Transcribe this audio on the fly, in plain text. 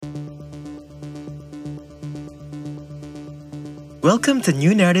Welcome to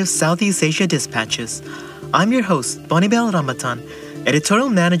New Narrative Southeast Asia Dispatches. I'm your host, Bonibel Ramatan, Editorial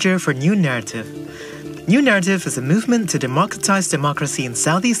Manager for New Narrative. New Narrative is a movement to democratize democracy in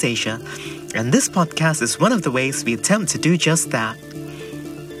Southeast Asia, and this podcast is one of the ways we attempt to do just that.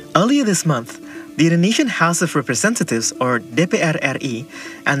 Earlier this month, the Indonesian House of Representatives, or DPR RI,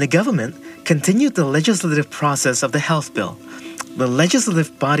 and the government continued the legislative process of the health bill. The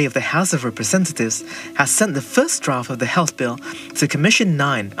legislative body of the House of Representatives has sent the first draft of the health bill to Commission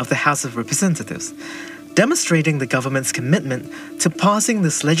 9 of the House of Representatives, demonstrating the government's commitment to passing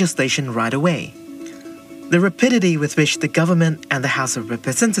this legislation right away. The rapidity with which the government and the House of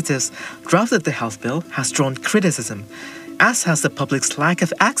Representatives drafted the health bill has drawn criticism, as has the public's lack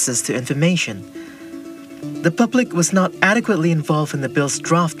of access to information. The public was not adequately involved in the bill's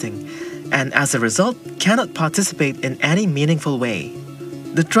drafting, and as a result, cannot participate in any meaningful way.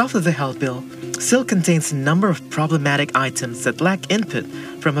 The draft of the health bill still contains a number of problematic items that lack input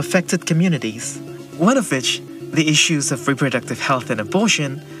from affected communities, one of which, the issues of reproductive health and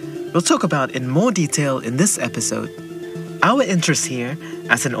abortion, we'll talk about in more detail in this episode. Our interest here,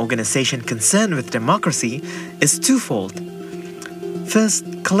 as an organization concerned with democracy, is twofold. First,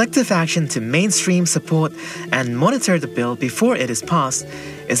 collective action to mainstream, support, and monitor the bill before it is passed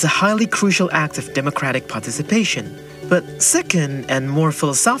is a highly crucial act of democratic participation. But second, and more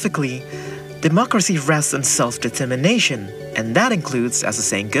philosophically, democracy rests on self-determination, and that includes, as the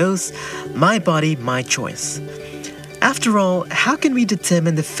saying goes, my body, my choice. After all, how can we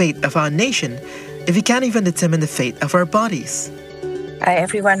determine the fate of our nation if we can't even determine the fate of our bodies? Hi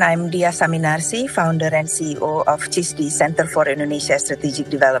everyone, I'm Dia Saminarsi, founder and CEO of CISDI, Center for Indonesia Strategic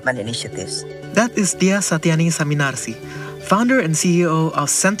Development Initiatives. That is Dia Satyani Saminarsi, founder and CEO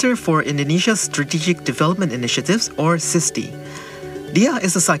of Center for Indonesia Strategic Development Initiatives, or CISDI. Dia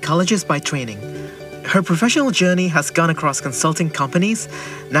is a psychologist by training. Her professional journey has gone across consulting companies,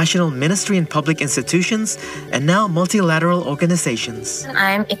 national ministry and public institutions, and now multilateral organizations.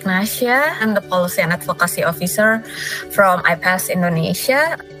 I'm Ignacia. I'm the Policy and Advocacy Officer from IPAS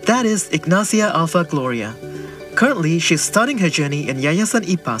Indonesia. That is Ignacia Alpha Gloria. Currently, she's starting her journey in Yayasan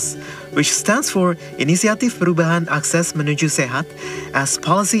IPAS, which stands for Inisiatif Perubahan Akses Menuju Sehat, as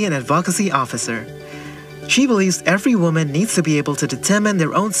Policy and Advocacy Officer. She believes every woman needs to be able to determine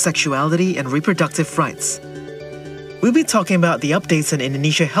their own sexuality and reproductive rights. We'll be talking about the updates on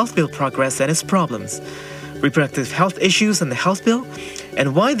Indonesia health bill progress and its problems, reproductive health issues in the health bill,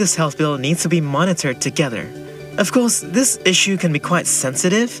 and why this health bill needs to be monitored together. Of course, this issue can be quite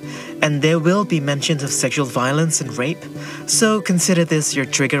sensitive, and there will be mentions of sexual violence and rape, so consider this your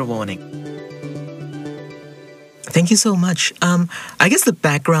trigger warning. Thank you so much. I guess the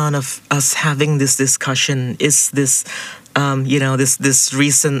background of us having this discussion is this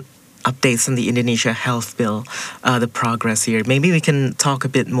recent updates on the Indonesia health bill, the progress here. Maybe we can talk a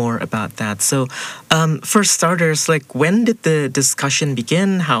bit more about that. So, for starters, when did the discussion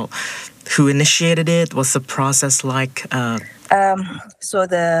begin? Who initiated it? What's the process like? So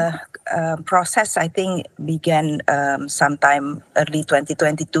the process, I think, began sometime early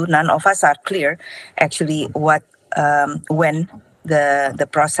 2022. None of us are clear, actually, when the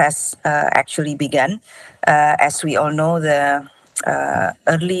process actually began. As we all know, the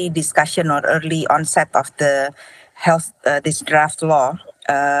early discussion or early onset of the health, this draft law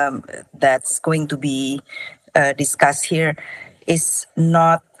that's going to be discussed here is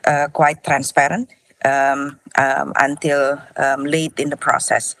not quite transparent until late in the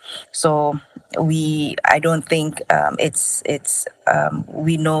process. So I don't think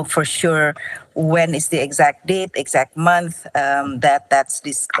we know for sure when is the exact date, exact month that's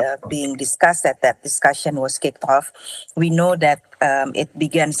being discussed, that discussion was kicked off. We know that it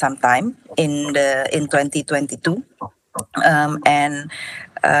began sometime in 2022, and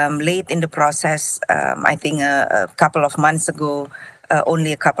late in the process, I think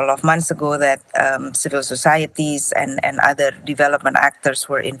only a couple of months ago, that civil societies and other development actors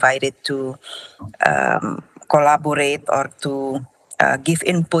were invited to collaborate or to give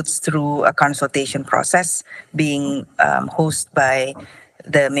inputs through a consultation process being hosted by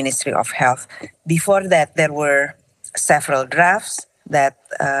the Ministry of Health. Before that, there were several drafts that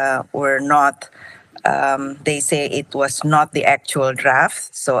were not, they say it was not the actual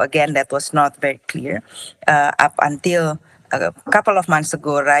draft. So again, that was not very clear up until a couple of months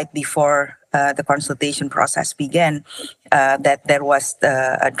ago, right before the consultation process began, that there was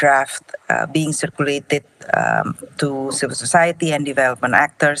a draft being circulated to civil society and development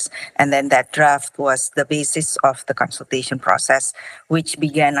actors, and then that draft was the basis of the consultation process, which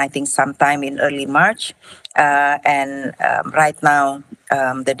began, I think, sometime in early March, and right now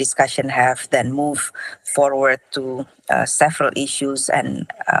the discussion have then moved forward to several issues and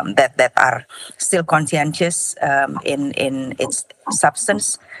that are still conscientious in its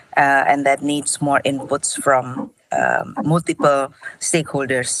substance and that needs more inputs from multiple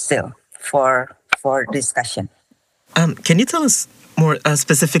stakeholders still for discussion. Can you tell us more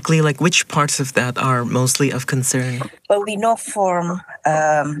specifically, like which parts of that are mostly of concern? Well, we know from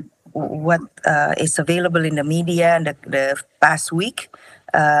what is available in the media in the past week,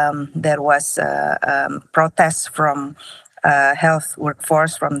 there was protests from health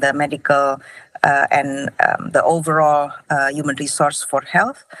workforce, from the medical and the overall human resource for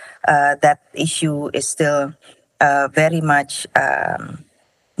health. That issue is still very much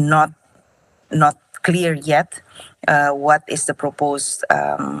not clear yet. What is the proposed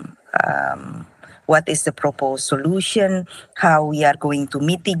solution? How we are going to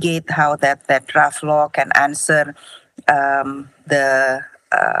mitigate? How that draft law can answer the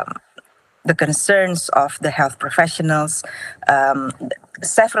concerns of the health professionals.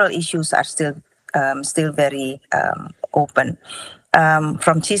 Several issues are still very open.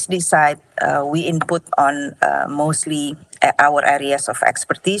 From CHISD side, we input on mostly our areas of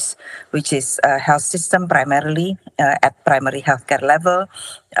expertise, which is health system primarily at primary healthcare level.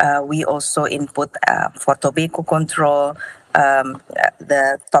 We also input for tobacco control,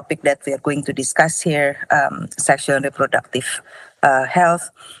 the topic that we are going to discuss here, sexual and reproductive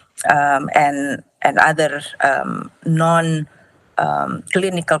health, and other non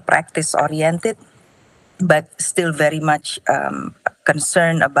clinical practice oriented, but still very much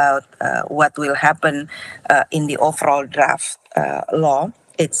concerned about what will happen in the overall draft law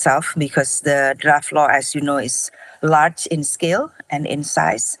itself, because the draft law, as you know, is large in scale and in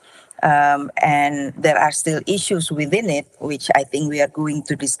size. And there are still issues within it, which I think we are going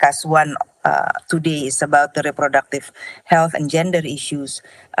to discuss. One today is about the reproductive health and gender issues.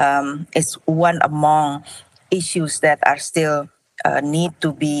 It's one among issues that are still need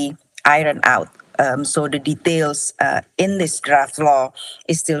to be ironed out. So the details in this draft law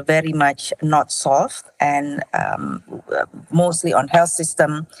is still very much not solved, and mostly on health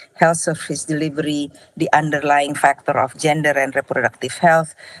system, health service delivery, the underlying factor of gender and reproductive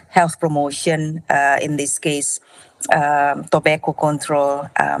health, health promotion, in this case, tobacco control,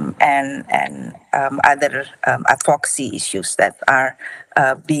 and other advocacy issues that are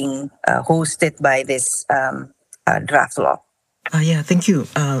being hosted by this draft law. Yeah, thank you,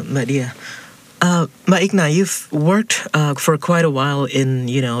 Maria. Maikna, you've worked for quite a while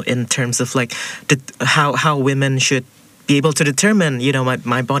in terms of like how women should be able to determine,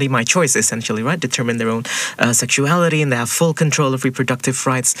 my body, my choice, essentially, right? Determine their own sexuality, and they have full control of reproductive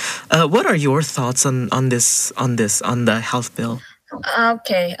rights. What are your thoughts on the health bill?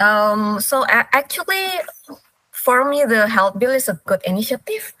 Okay. So actually, for me, the health bill is a good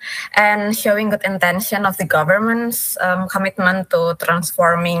initiative and showing good intention of the government's commitment to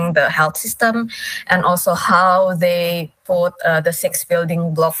transforming the health system, and also how they put the 6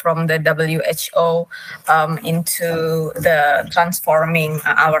 building block from the WHO into the transforming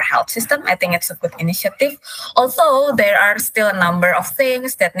our health system. I think it's a good initiative. Although there are still a number of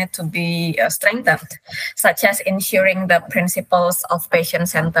things that need to be strengthened, such as ensuring the principles of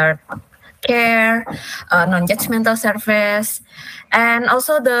patient-centered care, non-judgmental service, and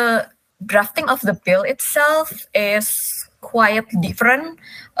also the drafting of the bill itself is quite different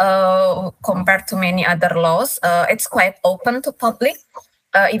compared to many other laws. It's quite open to public.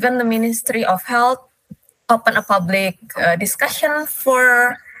 Even the Ministry of Health opened a public discussion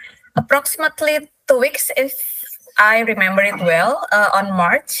for approximately 2 weeks, if I remember it well, on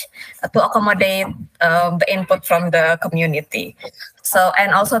March, to accommodate the input from the community. So,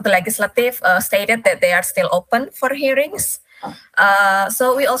 and also the legislative stated that they are still open for hearings.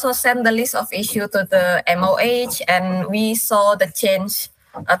 So we also sent the list of issues to the MOH, and we saw the change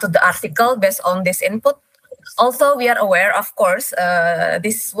to the article based on this input. Also, we are aware, of course,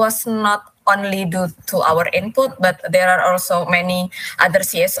 this was not only due to our input, but there are also many other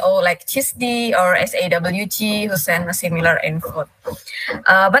CSO like CHISD or SAWG who sent a similar input.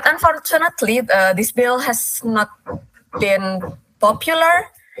 But unfortunately, this bill has not been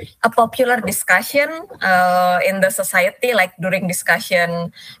a popular discussion in the society, like during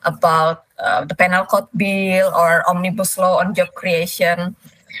discussion about the penal code bill or omnibus law on job creation.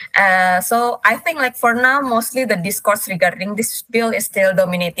 So I think like for now, mostly the discourse regarding this bill is still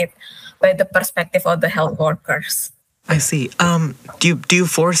dominated by the perspective of the health workers. I see. Do you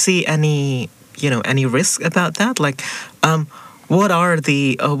foresee any risk about that? Like, what are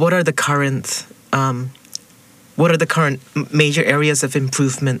the current what are the current major areas of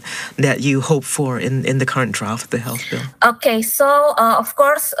improvement that you hope for in the current draft of the health bill? Okay, so of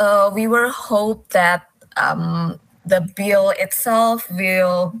course, we were hope that the bill itself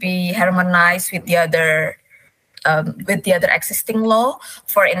will be harmonized with the other existing law.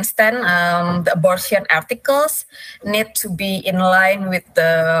 For instance, the abortion articles need to be in line with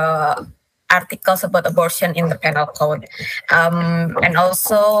the articles about abortion in the penal code, and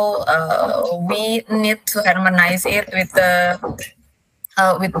also we need to harmonize it with the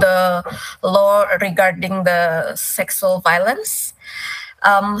law regarding the sexual violence.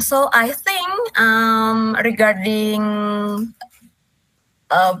 So I think regarding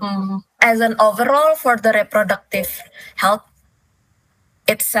as an overall for the reproductive health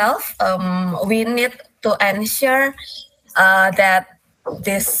itself, we need to ensure that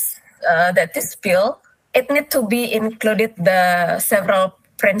this bill, it need to be included the several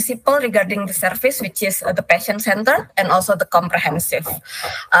principle regarding the service, which is the patient center and also the comprehensive.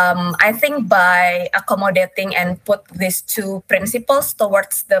 I think by accommodating and put these two principles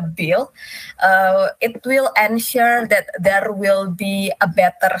towards the bill, it will ensure that there will be a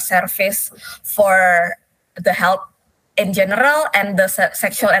better service for the health in general and the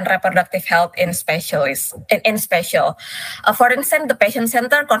sexual and reproductive health in special. For instance, the patient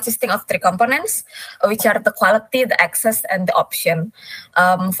center consisting of three components, which are the quality, the access, and the option.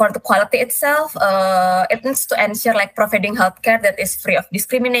 For the quality itself, it needs to ensure like providing healthcare that is free of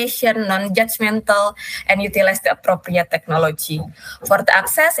discrimination, non-judgmental, and utilize the appropriate technology. For the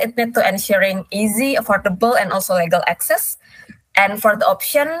access, it needs to ensuring easy, affordable, and also legal access. And for the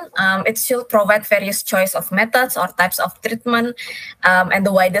option, it should provide various choice of methods or types of treatment, and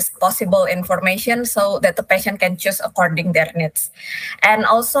the widest possible information so that the patient can choose according their needs. And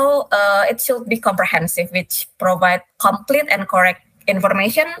also, it should be comprehensive, which provide complete and correct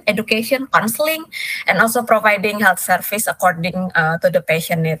information, education, counseling, and also providing health service according to the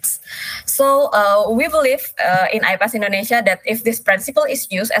patient needs. So we believe in IPAS Indonesia that if this principle is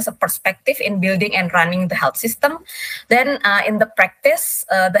used as a perspective in building and running the health system, then in the practice,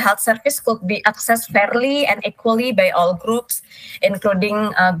 the health service could be accessed fairly and equally by all groups,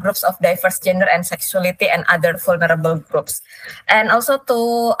 including groups of diverse gender and sexuality and other vulnerable groups. And also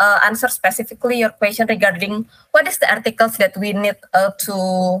to answer specifically your question regarding what is the articles that we need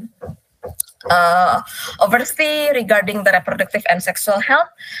to oversee regarding the reproductive and sexual health,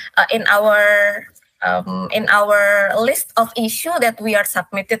 in our list of issue that we are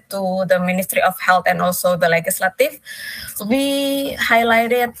submitted to the Ministry of Health and also the Legislative, we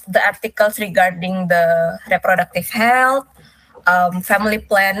highlighted the articles regarding the reproductive health, family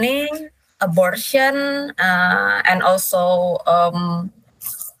planning, abortion, and also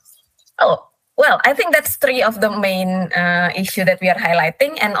I think that's three of the main issue that we are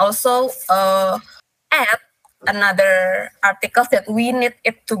highlighting, and also add another articles that we need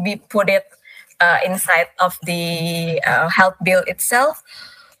it to be put it inside of the health bill itself,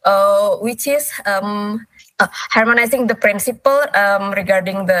 which is harmonizing the principle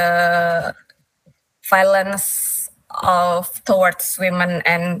regarding the violence towards women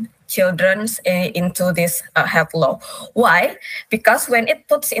and children into this health law. Why? Because when it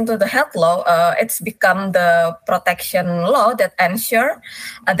puts into the health law, it's become the protection law that ensure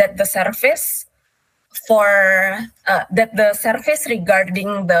that the service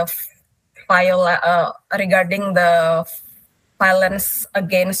regarding the violence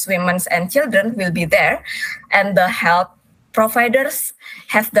against women and children will be there, and the health providers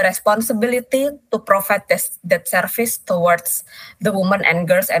have the responsibility to provide that service towards the women and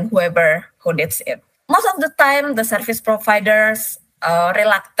girls and whoever who needs it. Most of the time, the service providers are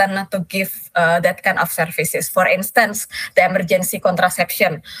reluctant to give that kind of services. For instance, the emergency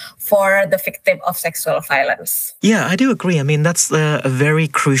contraception for the victim of sexual violence. Yeah, I do agree. I mean, that's a very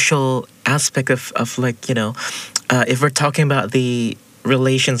crucial aspect of like, if we're talking about the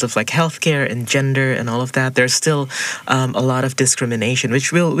relations of like healthcare and gender and all of that, there's still a lot of discrimination,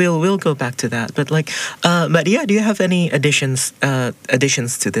 which we'll go back to that. But yeah, do you have any additions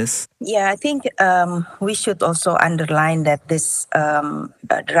to this? Yeah, I think we should also underline that this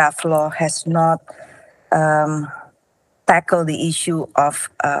draft law has not tackled the issue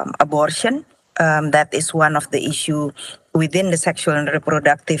of abortion. That is one of the issue within the sexual and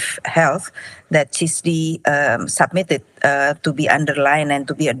reproductive health that CISD submitted to be underlined and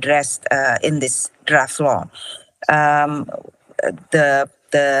to be addressed in this draft law. The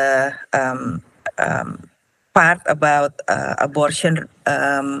part about abortion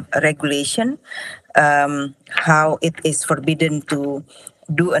regulation, how it is forbidden to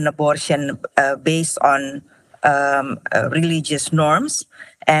do an abortion based on religious norms,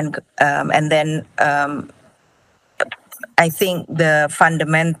 and then I think the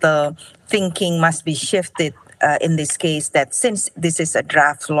fundamental thinking must be shifted in this case, that since this is a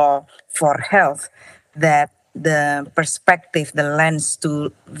draft law for health, that the perspective, the lens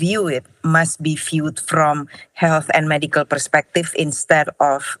to view it must be viewed from health and medical perspective instead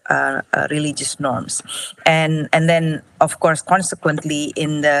of religious norms. And then, of course, consequently,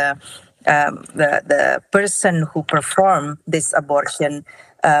 in the person who perform this abortion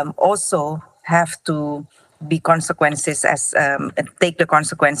also have to be consequences as take the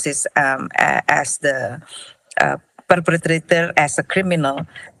consequences as the perpetrator, as a criminal,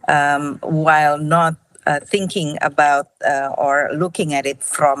 while not thinking about or looking at it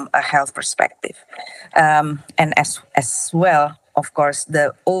from a health perspective. And as well, of course,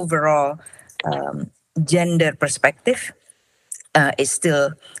 the overall gender perspective is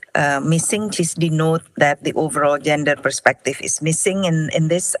still missing. Just denote that the overall gender perspective is missing in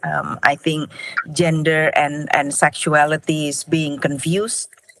this. I think gender and sexuality is being confused.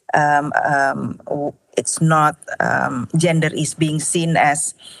 It's not, gender is being seen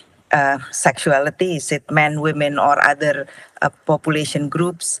as sexuality. Is it men, women, or other population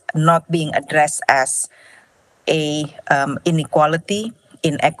groups, not being addressed as a inequality,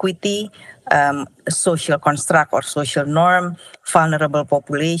 inequity, social construct or social norm, vulnerable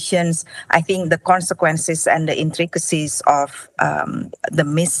populations. I think the consequences and the intricacies of the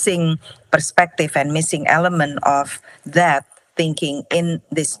missing perspective and missing element of that thinking in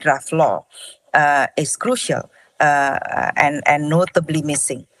this draft law is crucial and notably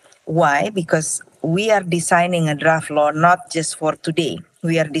missing. Why? Because we are designing a draft law not just for today.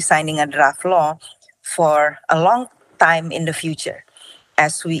 We are designing a draft law for a long time in the future.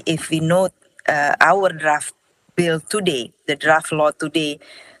 If we note our draft bill today, the draft law today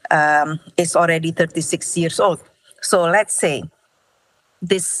is already 36 years old. So let's say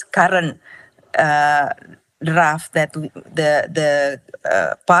this current draft that the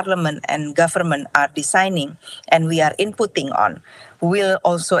parliament and government are designing and we are inputting on will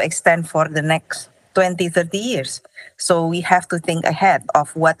also extend for the next 20, 30 years. So we have to think ahead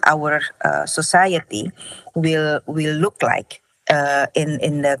of what our society will look like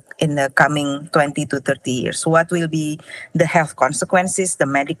in the coming 20 to 30 years. What will be the health consequences, the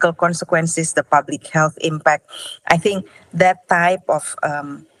medical consequences, the public health impact? I think that type of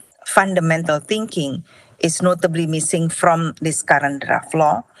fundamental thinking is notably missing from this current draft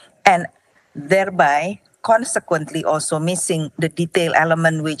law, and thereby consequently also missing the detail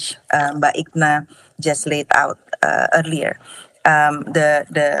element which Mbak Ikna just laid out earlier.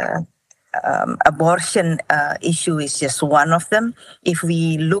 The abortion issue is just one of them. If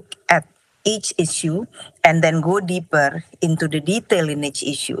we look at each issue and then go deeper into the detail in each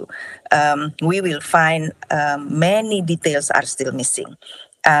issue, we will find many details are still missing.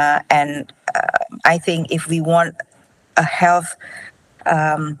 And I think if we want a health,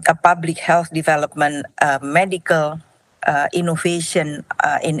 a public health development, medical innovation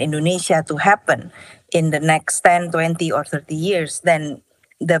in Indonesia to happen in the next 10, 20, or 30 years, then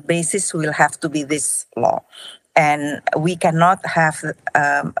the basis will have to be this law. And we cannot have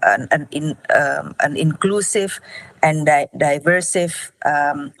an inclusive and diverse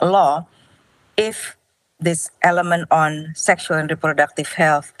law if this element on sexual and reproductive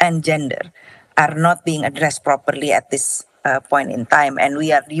health and gender are not being addressed properly at this point in time. And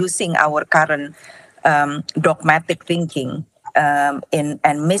we are using our current dogmatic thinking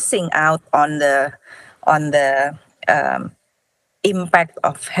and missing out on the impact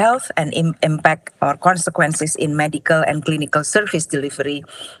of health and impact or consequences in medical and clinical service delivery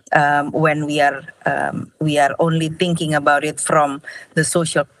when we are only thinking about it from the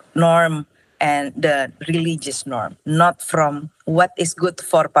social norm and the religious norm, not from what is good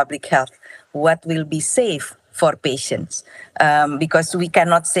for public health, what will be safe for patients. Because we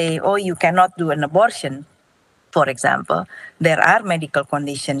cannot say, oh, you cannot do an abortion, for example. There are medical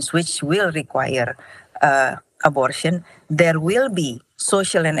conditions which will require abortion. There will be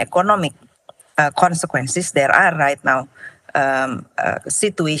social and economic consequences. There are right now many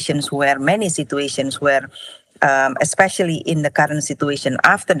situations where especially in the current situation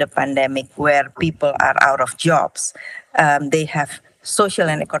after the pandemic, where people are out of jobs, they have social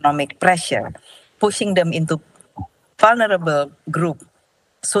and economic pressure, pushing them into vulnerable group,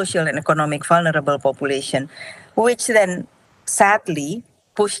 social and economic vulnerable population, which then sadly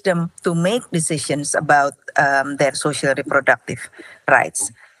push them to make decisions about their social reproductive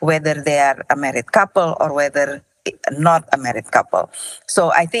rights, whether they are a married couple or whether not a married couple.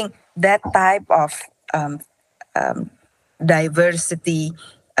 So I think that type of diversity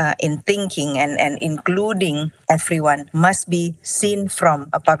in thinking and including everyone must be seen from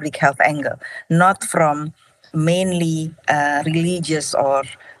a public health angle, not from mainly religious or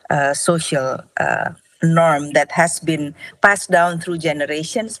social norm that has been passed down through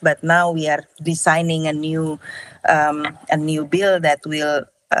generations, but now we are designing a new bill that will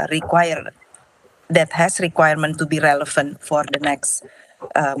require that has requirement to be relevant for the next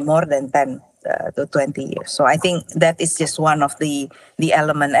more than 10 to 20 years. So I think that is just one of the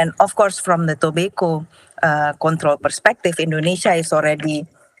element. And of course, from the tobacco control perspective, Indonesia is already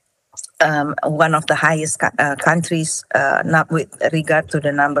one of the highest countries not with regard to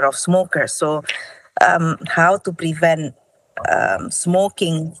the number of smokers. So how to prevent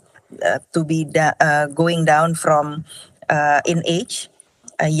smoking to be going down from in age,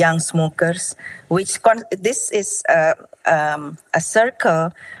 young smokers, this is a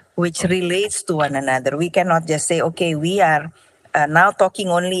circle which relates to one another. We cannot just say, okay, we are now talking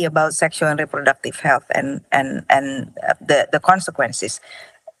only about sexual and reproductive health and the consequences.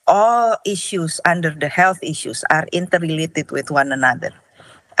 All issues under the health issues are interrelated with one another.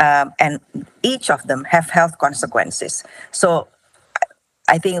 And each of them have health consequences. So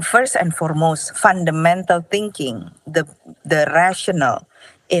I think first and foremost, fundamental thinking, the rationale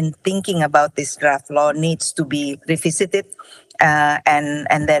in thinking about this draft law needs to be revisited,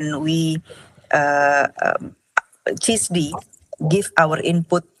 and then we CHISD give our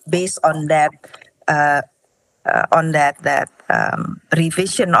input based on that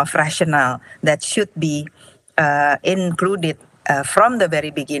revision of rationale that should be included from the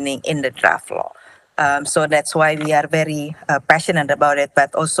very beginning in the draft law. So that's why we are very passionate about it.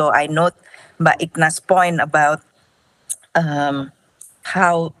 But also I note Mbak Ikna's point about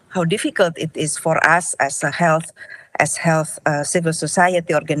how difficult it is for us as health civil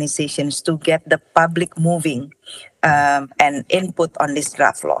society organizations to get the public moving and input on this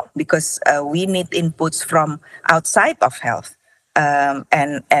draft law, because we need inputs from outside of health,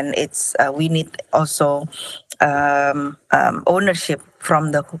 and it's we need also ownership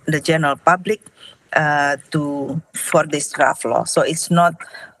from the general public for this draft law. So it's not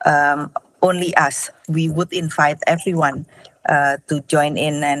only us. We would invite everyone to join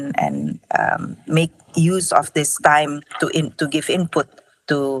in and make use of this time to give input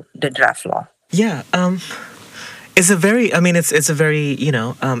to the draft law. Yeah, it's a very. I mean, it's a very,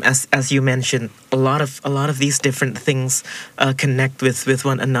 as you mentioned, a lot of these different things connect with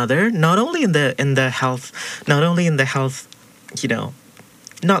one another. Not only in the health,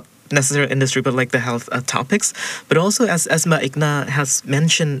 not necessarily industry, but like the health topics, but also as Mbak Ikna has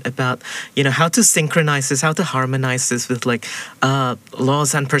mentioned about how to synchronize this, how to harmonize this with like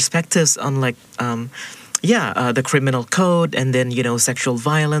laws and perspectives on like the criminal code, and then sexual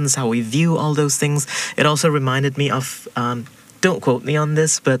violence, how we view all those things. It also reminded me of don't quote me on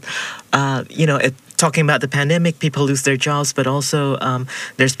this, but talking about the pandemic, people lose their jobs, but also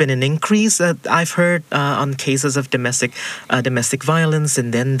there's been an increase that I've heard on cases of domestic violence,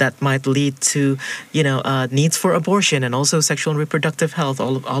 and then that might lead to needs for abortion and also sexual and reproductive health.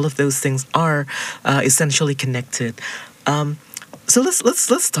 All of those things are essentially connected. So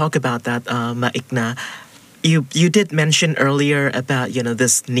let's talk about that, Ikna. You did mention earlier about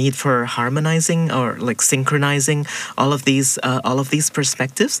this need for harmonizing or like synchronizing all of these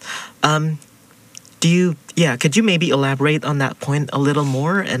perspectives. Could you maybe elaborate on that point a little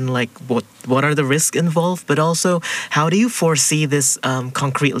more, and like what are the risks involved, but also how do you foresee this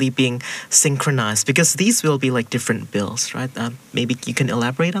concretely being synchronized? Because these will be like different bills, right? Maybe you can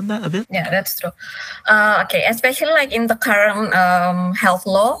elaborate on that a bit. Yeah, that's true. Okay, especially like in the current health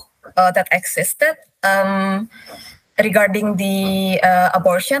law that existed. Regarding the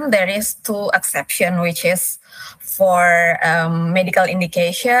abortion, there is two exceptions, which is for medical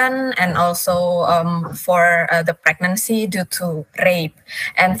indication and also for the pregnancy due to rape.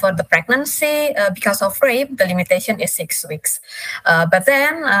 And for the pregnancy, because of rape, the limitation is 6 weeks. But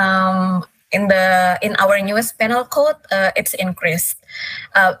then in our newest penal code, it's increased.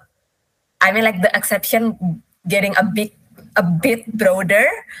 I mean, like the exception getting a bit broader,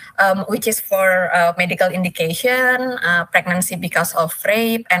 which is for medical indication, pregnancy because of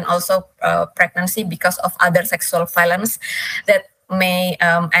rape, and also pregnancy because of other sexual violence that may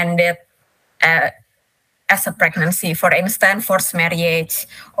end it as a pregnancy, for instance, forced marriage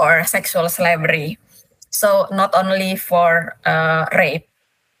or sexual slavery. So not only for rape.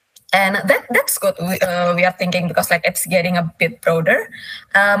 And that's good. We are thinking, because like it's getting a bit broader,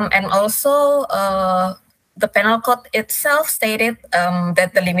 and also the penal code itself stated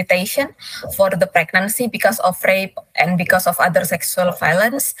that the limitation for the pregnancy because of rape and because of other sexual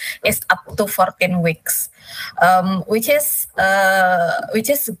violence is up to 14 weeks, which is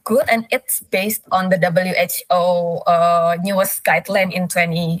good, and it's based on the WHO newest guideline in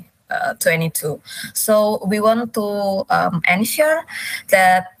 2020. 22. So we want to ensure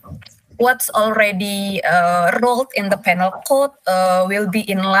that what's already rolled in the penal code will be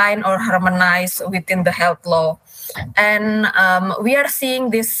in line or harmonized within the health law. And we are seeing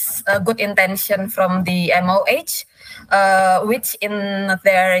this good intention from the MOH, which in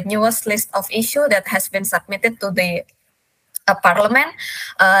their newest list of issue that has been submitted to the Parliament,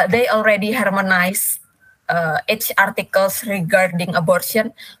 they already harmonize each articles regarding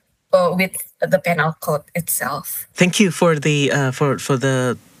abortion with the penal code itself. Thank you for the for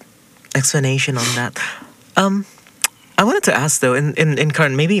the explanation on that. I wanted to ask though, in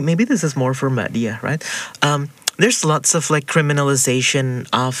current, maybe this is more for Madia, right? There's lots of like criminalization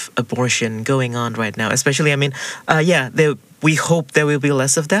of abortion going on right now, especially. I mean, we hope there will be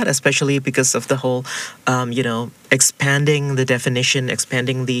less of that, especially because of the whole, expanding the definition,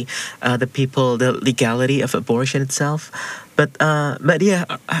 expanding the people, the legality of abortion itself. But yeah,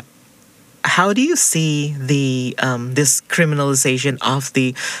 how do you see the this criminalization of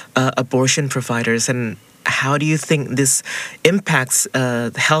the abortion providers, and how do you think this impacts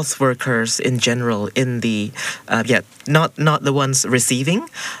health workers in general in the not the ones receiving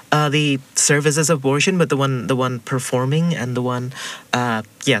the services of abortion, but the one performing, and the one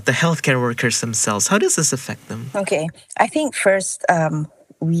the healthcare workers themselves? How does this affect them? Okay, I think first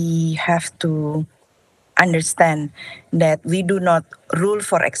we have to understand that we do not rule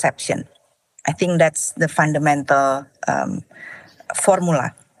for exception. I think that's the fundamental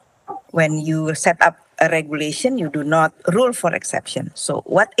formula. When you set up a regulation, you do not rule for exception. So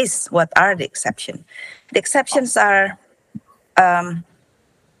what are the exceptions? The exceptions are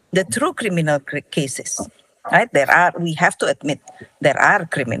the true criminal cases, right? We have to admit, there are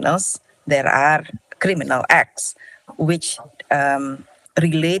criminals, there are criminal acts which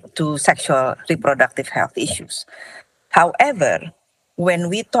relate to sexual reproductive health issues. However, when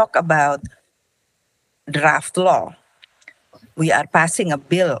we talk about draft law, we are passing a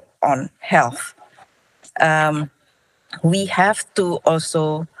bill on health. We have to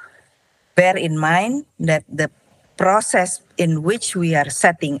also bear in mind that the process in which we are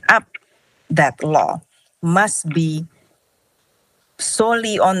setting up that law must be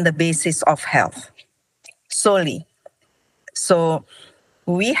solely on the basis of health. Solely. So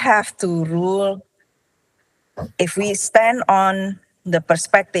we have to rule, if we stand on the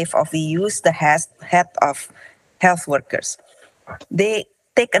perspective of we use the head of health workers, they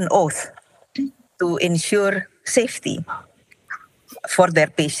take an oath to ensure safety for their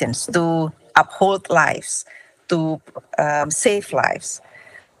patients, to uphold lives, to save lives.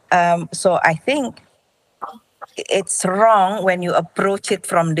 So I think it's wrong when you approach it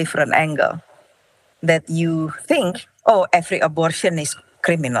from different angle, that you think, oh, every abortion is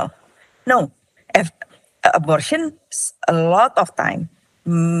criminal. No, abortion, a lot of time,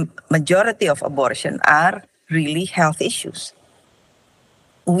 majority of abortion are really health issues.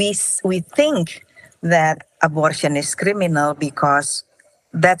 We think that abortion is criminal because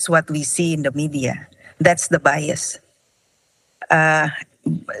that's what we see in the media. That's the bias.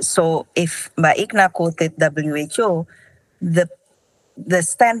 So if Mbak Ikna quoted WHO, the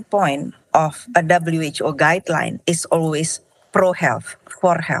standpoint of a WHO guideline is always pro-health,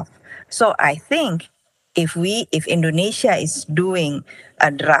 for health. So I think if Indonesia is doing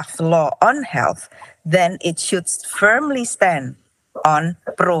a draft law on health, then it should firmly stand on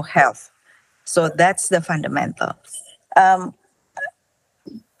pro-health. So that's the fundamental.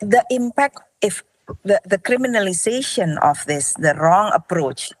 The impact, if the criminalization of this, the wrong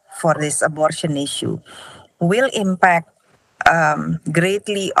approach for this abortion issue, will impact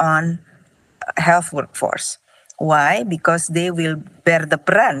greatly on health workforce. Why? Because they will bear the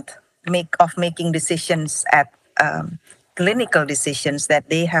brunt of making decisions at clinical decisions that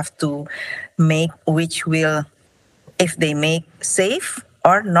they have to make, which will, if they make, safe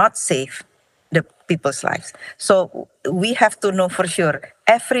or not safe the people's lives. So we have to know for sure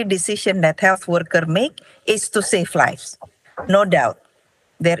every decision that health worker make is to save lives. No doubt.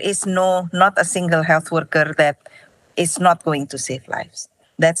 There is not a single health worker that is not going to save lives.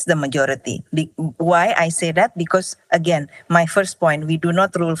 That's the majority. Why I say that? Because again, my first point, we do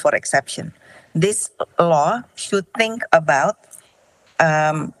not rule for exception. This law should think about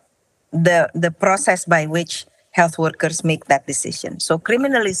the process by which health workers make that decision. So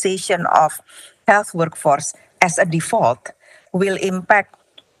criminalization of health workforce as a default will impact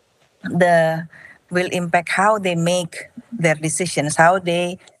how they make their decisions, how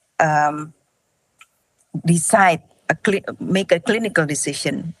they decide, make a clinical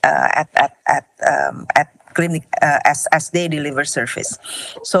decision at clinic as they deliver service.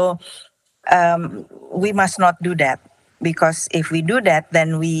 So we must not do that. because if we do that,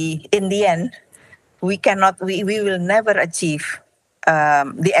 then we, in the end, we will never achieve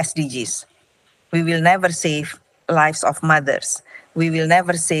the SDGs. We will never save lives of mothers. We will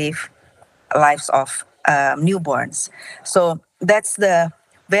never save lives of newborns. So that's the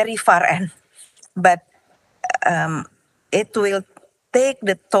very far end. But it will take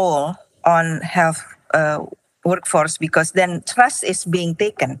the toll on health workforce, because then trust is being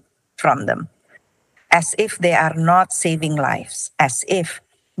taken from them, as if they are not saving lives, as if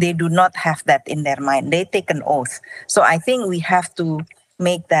they do not have that in their mind. They take an oath. So I think we have to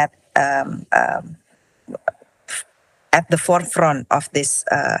make that at the forefront of this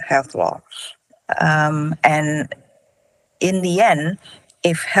health law. And in the end,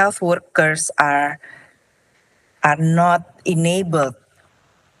 if health workers are not enabled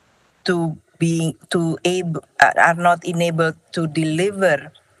to are not enabled to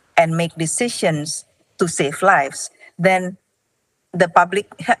deliver and make decisions to save lives, then the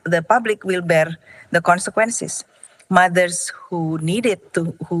public will bear the consequences. Mothers who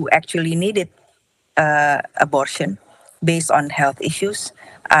actually needed abortion based on health issues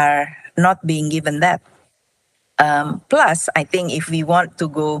are not being given that. Plus, I think if we want to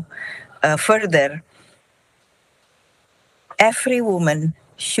go further, every woman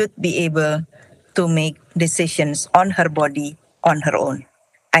should be able to make decisions on her body on her own.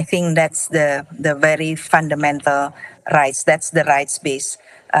 I think that's the very fundamental rights. That's the rights base.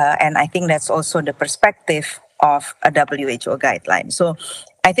 And I think that's also the perspective of a WHO guideline. So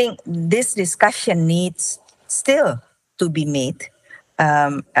I think this discussion needs still to be made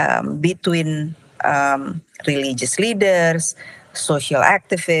between religious leaders, social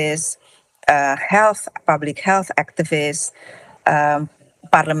activists, public health activists,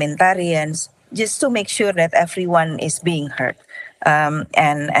 parliamentarians, just to make sure that everyone is being heard.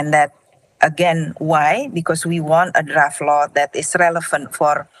 And that, again, why? Because we want a draft law that is relevant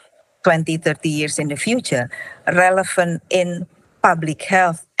for 20, 30 years in the future, relevant in public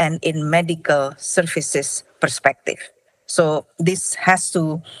health and in medical services perspective. So this has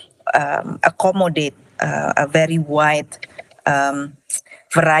to accommodate a very wide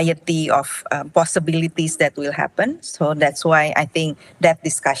variety of possibilities that will happen. So that's why I think that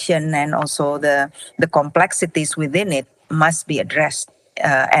discussion and also the complexities within it must be addressed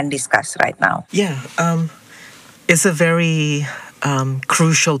and discussed right now. Yeah, it's a very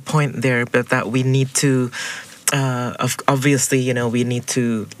crucial point there, but that we need to obviously, we need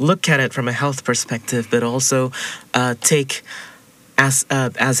to look at it from a health perspective, but also take as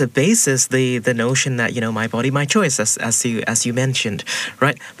a basis the notion that my body, my choice, as you mentioned,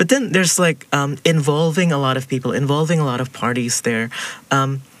 right? But then there's like involving a lot of people, involving a lot of parties there.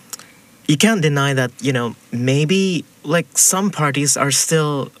 You can't deny that maybe like some parties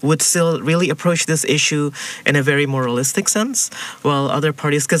would still really approach this issue in a very moralistic sense, while other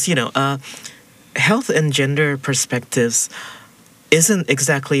parties, because health and gender perspectives isn't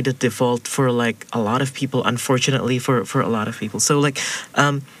exactly the default for like a lot of people, unfortunately for a lot of people. So like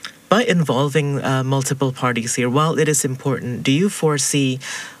by involving multiple parties here, while it is important, do you foresee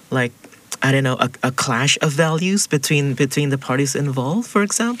like, I don't know, a clash of values between the parties involved, for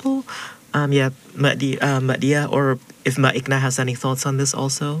example? Mbak Dia, or if Mbak Ikna has any thoughts on this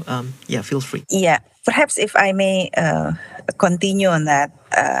also, feel free. Yeah, perhaps if I may continue on that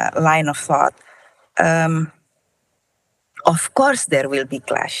line of thought. Of course, there will be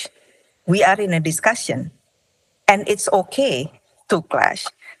clash. We are in a discussion, and it's okay to clash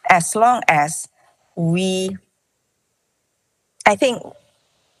as long as I think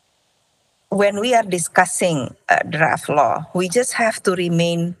when we are discussing a draft law, we just have to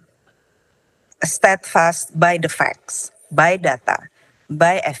remain steadfast by the facts, by data,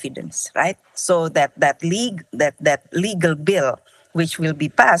 by evidence, right? So that legal bill which will be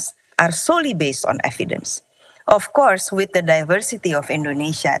passed are solely based on evidence. Of course, with the diversity of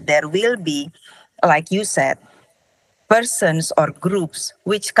Indonesia, there will be, like you said, persons or groups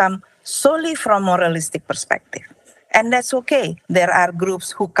which come solely from moralistic perspective. And that's okay. There are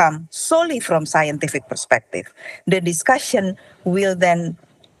groups who come solely from scientific perspective. The discussion will then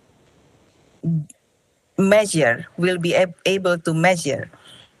will be able to measure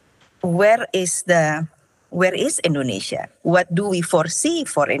where is Indonesia? What do we foresee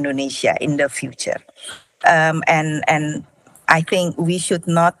for Indonesia in the future? And I think we should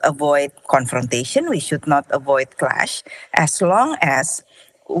not avoid confrontation. We should not avoid clash, as long as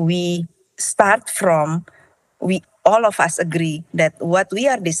we start from, all of us agree that what we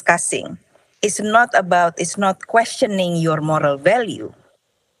are discussing is not questioning your moral value.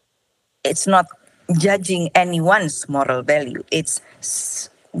 It's not judging anyone's moral value. It's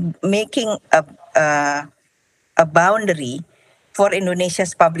making a a boundary for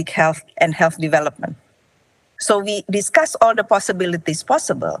Indonesia's public health and health development. So we discuss all the possibilities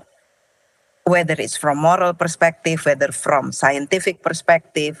possible, whether it's from moral perspective, whether from scientific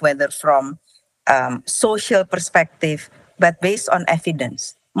perspective, whether from social perspective, but based on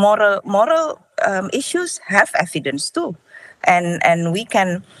evidence. Moral issues have evidence too, and we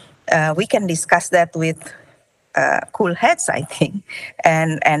can discuss that with cool heads, I think,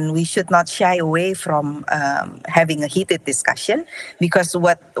 and we should not shy away from having a heated discussion, because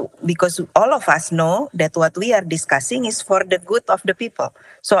all of us know that what we are discussing is for the good of the people.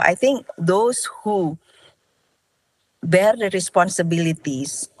 So I think those who bear the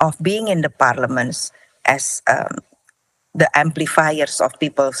responsibilities of being in the parliaments as the amplifiers of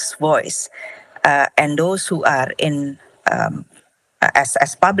people's voice, and those who are in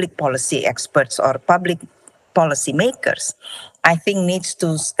as public policy experts or public policy makers, I think needs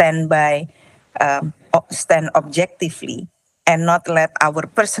to stand objectively and not let our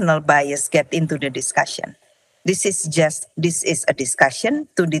personal bias get into the discussion. This is a discussion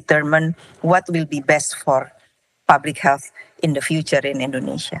to determine what will be best for public health in the future in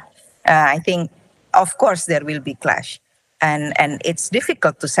Indonesia. I think, of course, there will be clash. And it's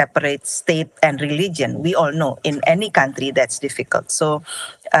difficult to separate state and religion. We all know in any country that's difficult. So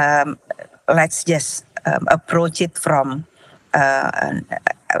let's just approach it from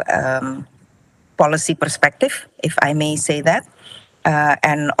policy perspective, if I may say that,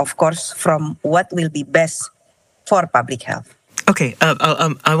 and of course from what will be best for public health. Okay,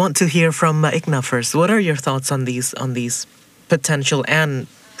 I want to hear from Igna first. What are your thoughts on these potential and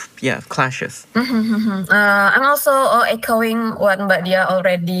clashes? I'm also echoing what Mbak Dia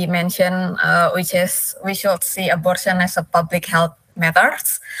already mentioned, which is we should see abortion as a public health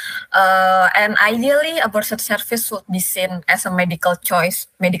matters, and ideally abortion service should be seen as a medical choice,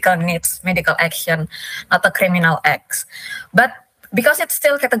 medical needs, medical action, not a criminal act. But because it's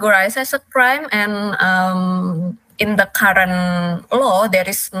still categorized as a crime, and in the current law, there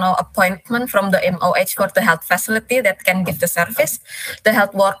is no appointment from the MOH for the health facility that can give the service. The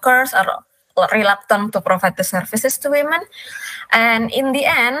health workers are reluctant to provide the services to women. And in the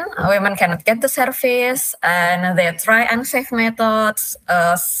end, women cannot get the service and they try unsafe methods.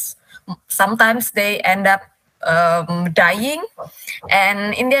 Sometimes they end up dying.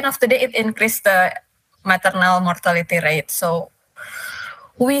 And in the end of the day, it increased the maternal mortality rate. So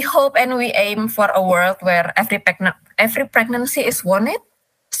we hope and we aim for a world where every pregnancy is wanted.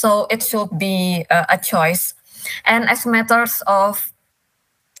 So it should be a choice. And as matters of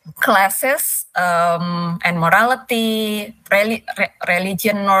classes and morality,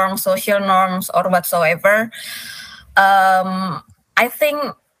 religion norms, social norms, or whatsoever, I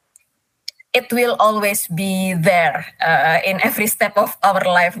think it will always be there in every step of our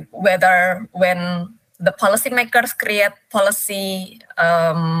life, whether when the policymakers create policy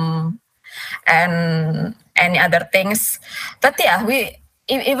and any other things. But yeah,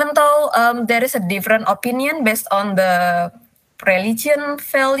 even though there is a different opinion based on the religion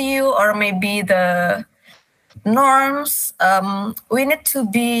value or maybe the norms, we need to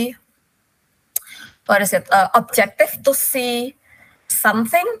be objective to see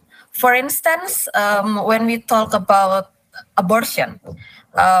something. For instance, when we talk about abortion,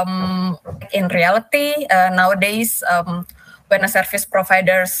 in reality nowadays, when a service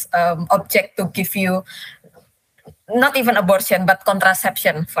providers object to give you not even abortion but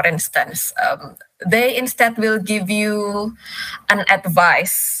contraception, for instance, they instead will give you an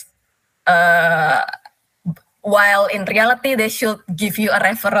advice, while in reality they should give you a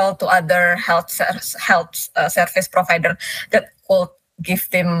referral to other health service provider that could give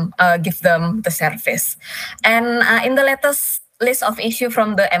them the service. And in the latest list of issues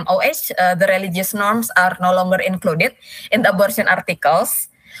from the MOH, the religious norms are no longer included in the abortion articles,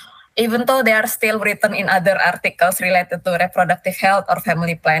 even though they are still written in other articles related to reproductive health or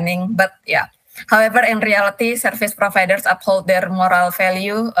family planning. But yeah, however, in reality, service providers uphold their moral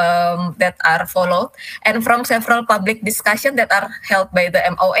value that are followed. And from several public discussions that are held by the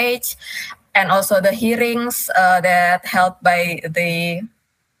MOH, and also the hearings that held by the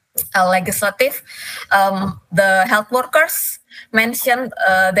legislative, the health workers mentioned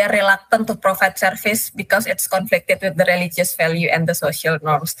they're reluctant to provide service because it's conflicted with the religious value and the social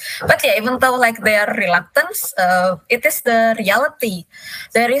norms. But yeah, even though like their reluctance, it is the reality.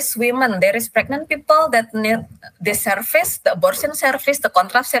 There is pregnant people that need this service, the abortion service, the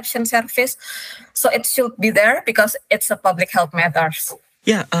contraception service. So it should be there because it's a public health matters.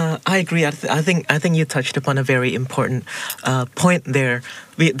 Yeah, I agree. I think you touched upon a very important point there.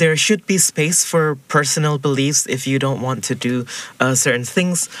 There should be space for personal beliefs if you don't want to do certain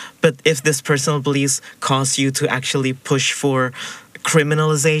things. But if this personal beliefs cause you to actually push for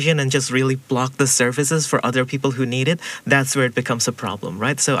criminalization and just really block the services for other people who need it, that's where it becomes a problem,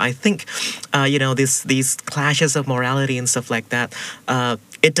 right? So I think, these clashes of morality and stuff like that.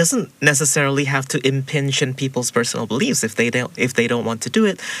 It doesn't necessarily have to impinge on people's personal beliefs if they don't want to do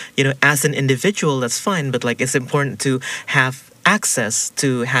it. As an individual, that's fine. But like, it's important to have access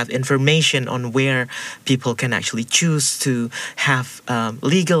to have information on where people can actually choose to have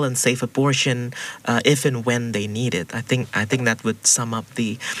legal and safe abortion if and when they need it. I think that would sum up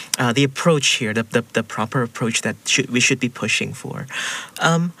the approach here, the proper approach that we should be pushing for.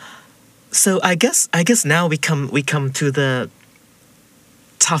 So I guess now we come to the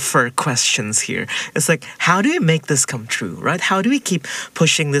tougher questions here. It's like, how do we make this come true, right? How do we keep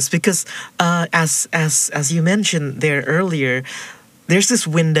pushing this? Because as you mentioned there earlier, there's this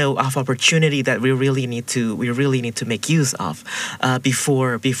window of opportunity that we really need to make use of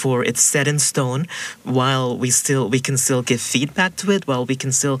before it's set in stone. While we can still give feedback to it, while we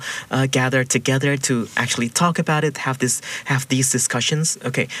can still gather together to actually talk about it, have these discussions.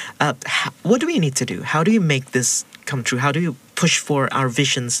 Okay, what do we need to do? How do you make this come true? How do you push for our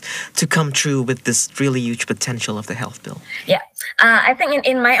visions to come true with this really huge potential of the health bill? Yeah, I think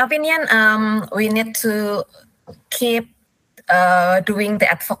in my opinion, we need to keep doing the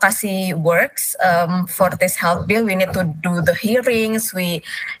advocacy works for this health bill. We need to do the hearings. We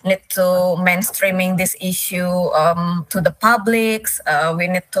need to mainstreaming this issue to the publics. We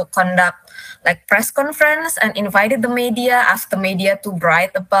need to conduct like press conference and invited the media, ask the media to write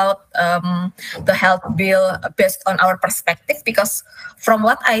about the health bill based on our perspective. Because from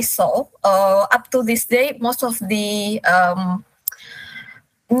what I saw up to this day, most of the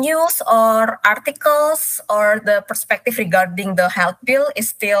news or articles or the perspective regarding the health bill is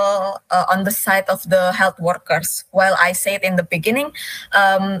still on the side of the health workers. While I said in the beginning,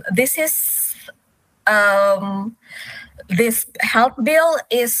 this is this health bill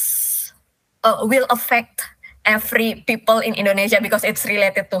is will affect every people in Indonesia because it's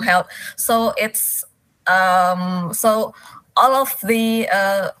related to health. So it's so all of the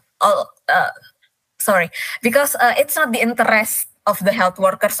because it's not the interest of the health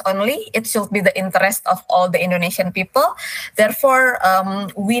workers only. It should be the interest of all the Indonesian people. Therefore,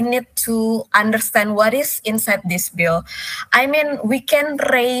 we need to understand what is inside this bill. I mean, we can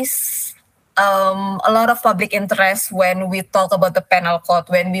raise a lot of public interest when we talk about the penal code,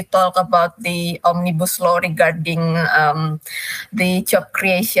 when we talk about the omnibus law regarding the job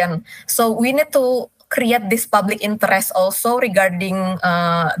creation. So we need to create this public interest also regarding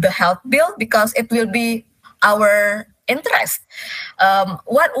the health bill because it will be our interest.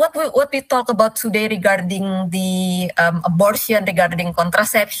 What we talk about today regarding the abortion, regarding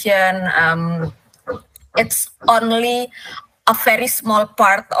contraception, it's only a very small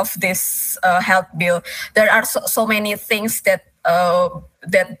part of this health bill. There are so many things that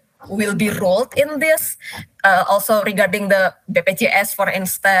will be rolled in this. Also regarding the BPJS, for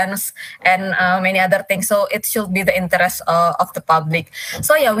instance, and many other things. So it should be the interest of the public.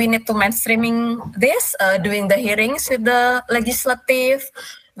 So yeah, we need to mainstreaming this, doing the hearings with the legislative,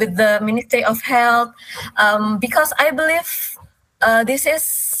 with the Ministry of Health, because I believe this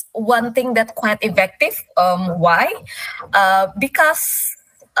is one thing that quite effective. Why? Because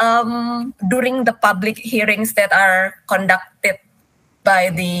during the public hearings that are conducted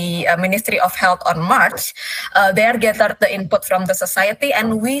by the Ministry of Health on March, they gathered the input from the society,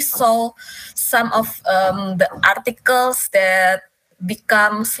 and we saw some of the articles that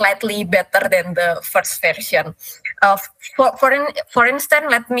become slightly better than the first version. For instance,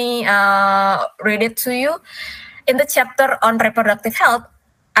 let me read it to you. In the chapter on reproductive health,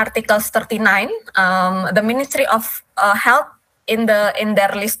 Articles 39, the Ministry of Health in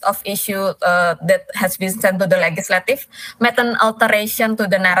their list of issues that has been sent to the legislative made an alteration to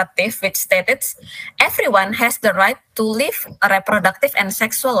the narrative which stated everyone has the right to live a reproductive and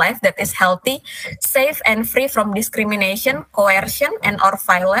sexual life that is healthy, safe and free from discrimination, coercion and or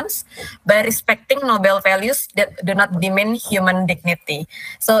violence by respecting noble values that do not demean human dignity.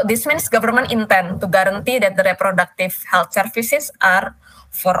 So this means government intend to guarantee that the reproductive health services are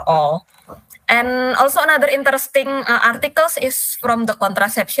for all. And also another interesting articles is from the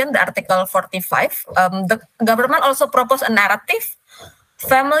contraception, the Article 45. The government also proposed a narrative.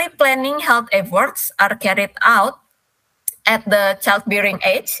 Family planning health efforts are carried out at the childbearing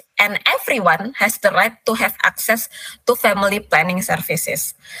age, and everyone has the right to have access to family planning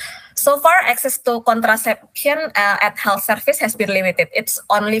services. So far, access to contraception at health service has been limited. It's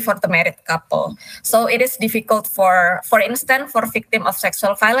only for the married couple. So it is difficult for instance, for victim of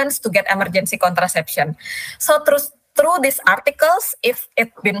sexual violence to get emergency contraception. So through these articles, if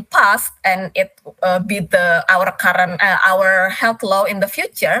it been passed and it be our current our health law in the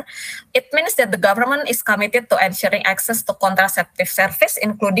future, it means that the government is committed to ensuring access to contraceptive service,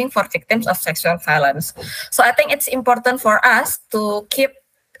 including for victims of sexual violence. So I think it's important for us to keep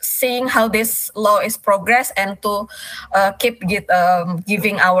seeing how this law is progress and to keep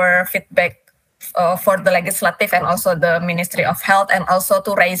giving our feedback for the legislative and also the Ministry of Health, and also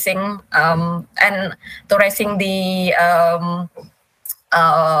to raising the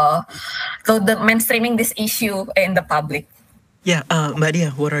to the mainstreaming this issue in the public. Yeah, Maria,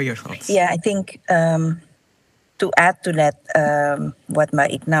 what are your thoughts? Yeah, I think to add to that, what Ma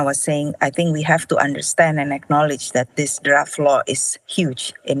Igna was saying, I think we have to understand and acknowledge that this draft law is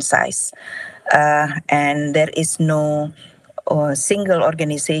huge in size. And there is no single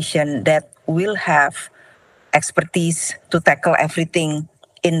organization that will have expertise to tackle everything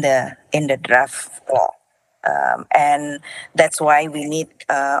in the draft law. And that's why we need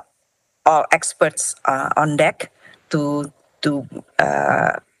all experts on deck to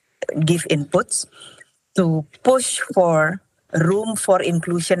give inputs, to push for room for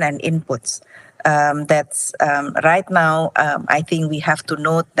inclusion and inputs. That's right now. I think we have to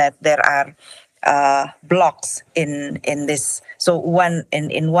note that there are blocks in this. So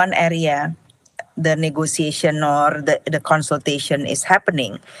in one area, the negotiation or the consultation is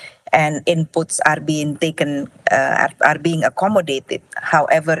happening, and inputs are being taken, are being accommodated.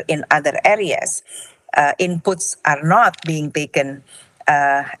 However, in other areas, inputs are not being taken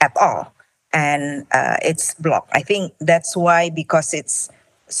at all, and it's blocked. I think that's why, because it's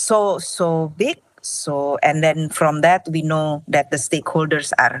so big. So, and then from that we know that the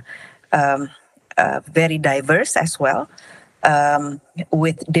stakeholders are very diverse as well,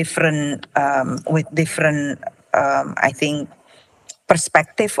 with different I think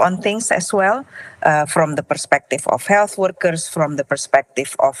perspective on things as well, from the perspective of health workers, from the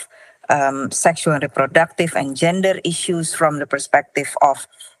perspective of sexual and reproductive and gender issues, from the perspective of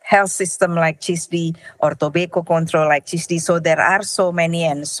health system like CHISD, or tobacco control like CHISD. So there are so many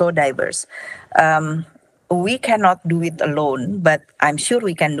and so diverse. We cannot do it alone, but I'm sure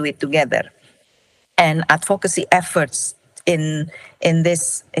we can do it together. And advocacy efforts in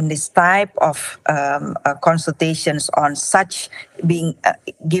this type of consultations on such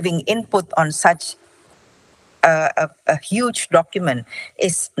giving input on such a huge document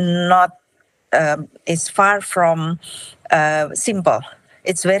is not is far from simple.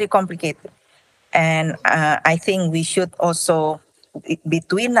 It's very complicated, and I think we should also,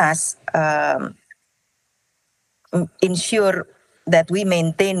 between us, ensure that we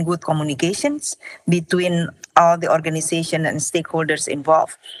maintain good communications between all the organization and stakeholders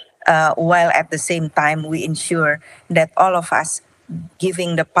involved, while at the same time we ensure that all of us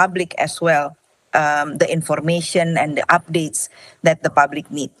giving the public as well the information and the updates that the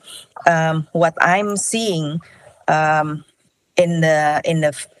public need. What I'm seeing in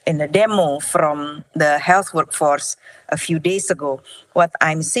the demo from the health workforce a few days ago, what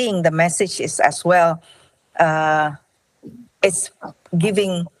I'm seeing, the message is as well, it's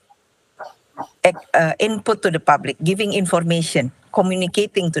giving input to the public, giving information,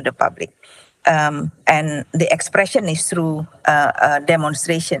 communicating to the public. And the expression is through a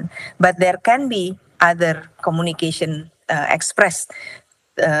demonstration. But there can be other communication expressed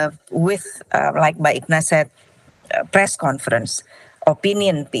with, like Mbak Igna said, press conference,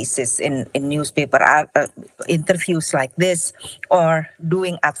 opinion pieces in newspaper, interviews like this, or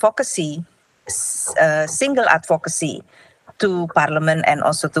doing advocacy, single advocacy to parliament and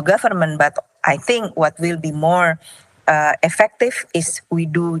also to government. But I think what will be more effective is we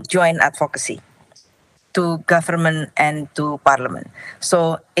do joint advocacy to government and to parliament.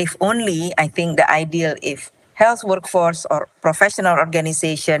 So if only, I think the ideal, if health workforce or professional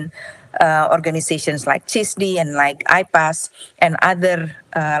organizations like CHISD and like IPAS and other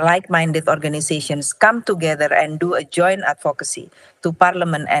like-minded organizations come together and do a joint advocacy to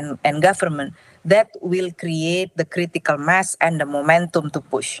parliament and government, that will create the critical mass and the momentum to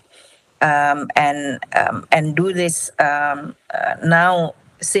push. And do this now,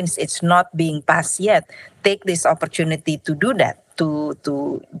 since it's not being passed yet, take this opportunity to do that,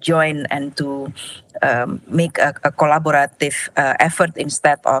 to join and to make a collaborative effort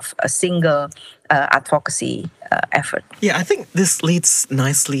instead of a single advocacy effort. Yeah, I think this leads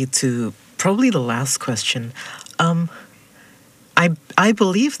nicely to probably the last question. I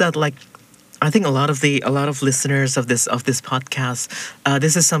believe that like I think a lot of listeners of this podcast,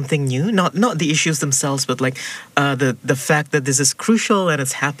 this is something new. Not the issues themselves, but like the fact that this is crucial and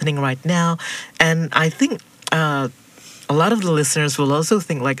it's happening right now. And I think a lot of the listeners will also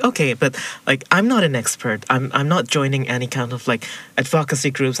think like, okay, but like I'm not an expert. I'm not joining any kind of like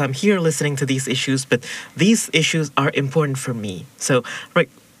advocacy groups. I'm here listening to these issues, but these issues are important for me. So right,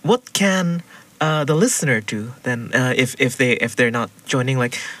 what can the listener do then if they're not joining?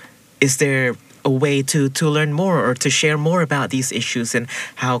 Like, is there a way to learn more or to share more about these issues, and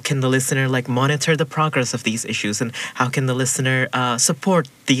how can the listener like monitor the progress of these issues, and how can the listener support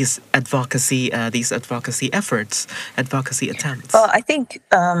these advocacy efforts, advocacy attempts? Well, I think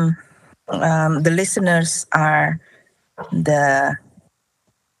the listeners are the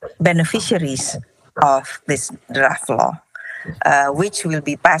beneficiaries of this draft law, which will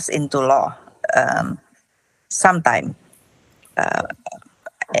be passed into law sometime.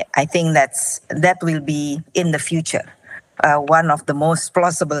 I think that will be in the future. One of the most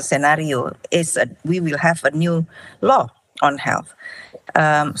plausible scenario is that we will have a new law on health.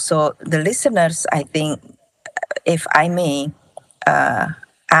 So the listeners, I think, if I may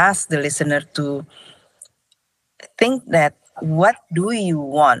ask the listener to think that what do you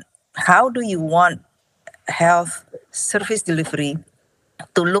want? How do you want health service delivery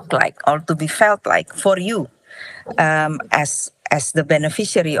to look like or to be felt like for you as the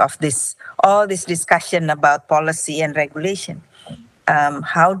beneficiary of all this discussion about policy and regulation?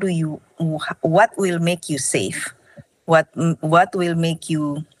 What will make you safe? What will make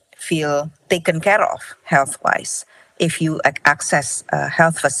you feel taken care of health-wise if you access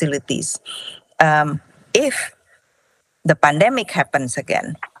health facilities? If the pandemic happens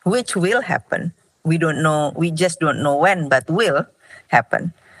again, which will happen, we don't know. We just don't know when, but will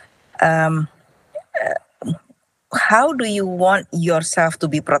happen. How do you want yourself to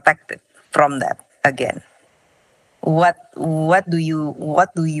be protected from that again? What do you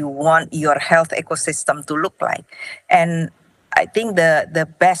want your health ecosystem to look like? And I think the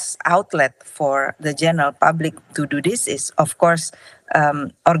best outlet for the general public to do this is, of course,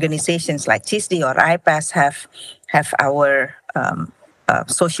 organizations like CISDI or IPAS have our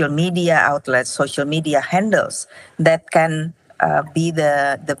social media outlets, social media handles that can be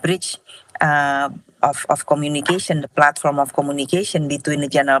the bridge of communication, the platform of communication between the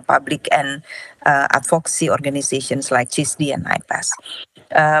general public and advocacy organizations like CISDI and IPAS.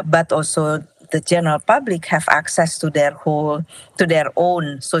 But also the general public have access to their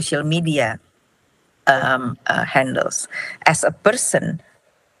own social media handles. As a person,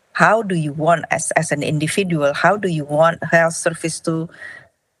 how do you want, as an individual, how do you want health service to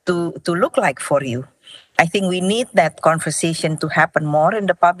look like for you? I think we need that conversation to happen more in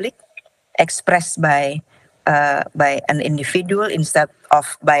the public, expressed by an individual instead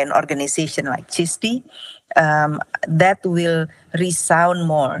of by an organization like CISDI. That will resound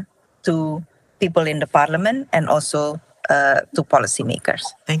more to people in the parliament and also to policymakers.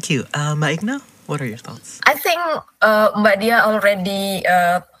 Thank you. Maigna, what are your thoughts? I think Mbak Dia already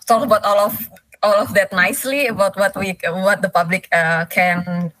talked about all of that nicely about what the public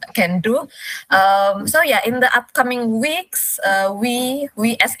can do. So yeah, in the upcoming weeks, we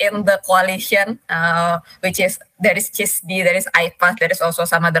as in the coalition, which is there is CISDI, there is IPAS, there is also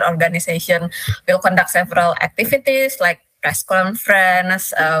some other organization, will conduct several activities like press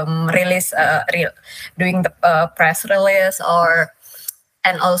conference, doing the press release,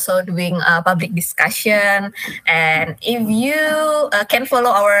 and also doing public discussion. And if you can follow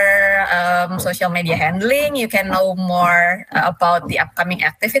our social media handling, you can know more about the upcoming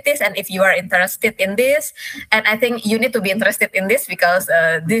activities. And if you are interested in this, and I think you need to be interested in this because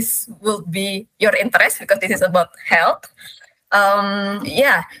this will be your interest because this is about health.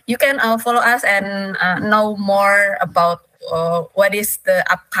 You can follow us and know more about what is the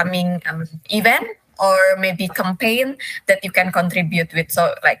upcoming event or maybe campaign that you can contribute with.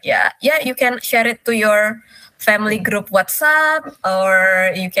 So you can share it to your family group WhatsApp,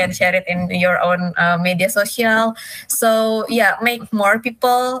 or you can share it in your own media social. So make more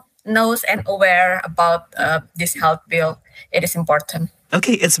people knows and aware about this health bill. It is important.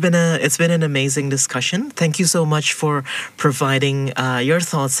 Okay, it's been an amazing discussion. Thank you so much for providing your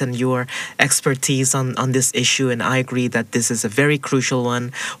thoughts and your expertise on this issue. And I agree that this is a very crucial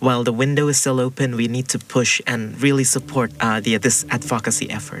one. While the window is still open, we need to push and really support this advocacy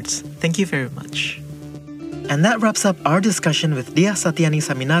efforts. Thank you very much. And that wraps up our discussion with Dia Satyani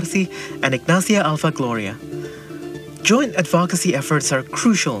Saminarsi and Ignacia Alfa Gloria. Joint advocacy efforts are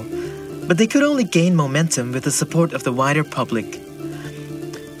crucial, but they could only gain momentum with the support of the wider public.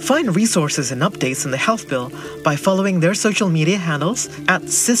 Find resources and updates on the health bill by following their social media handles at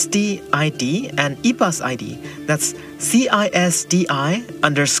CISDID and IPASID. That's CISDI_ID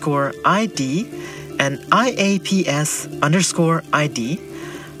and IAPS_ID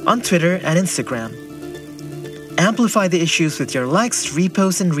on Twitter and Instagram. Amplify the issues with your likes,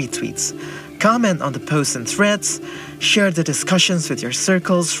 reposts, and retweets. Comment on the posts and threads, share the discussions with your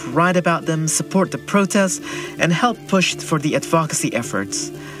circles, write about them, support the protests, and help push for the advocacy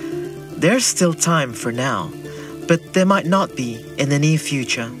efforts. There's still time for now, but there might not be in the near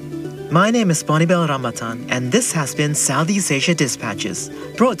future. My name is Bonibel Ramatan, and this has been Southeast Asia Dispatches,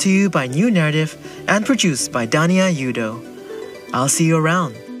 brought to you by New Narrative and produced by Dania Yudo. I'll see you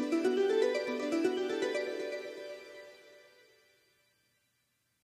around.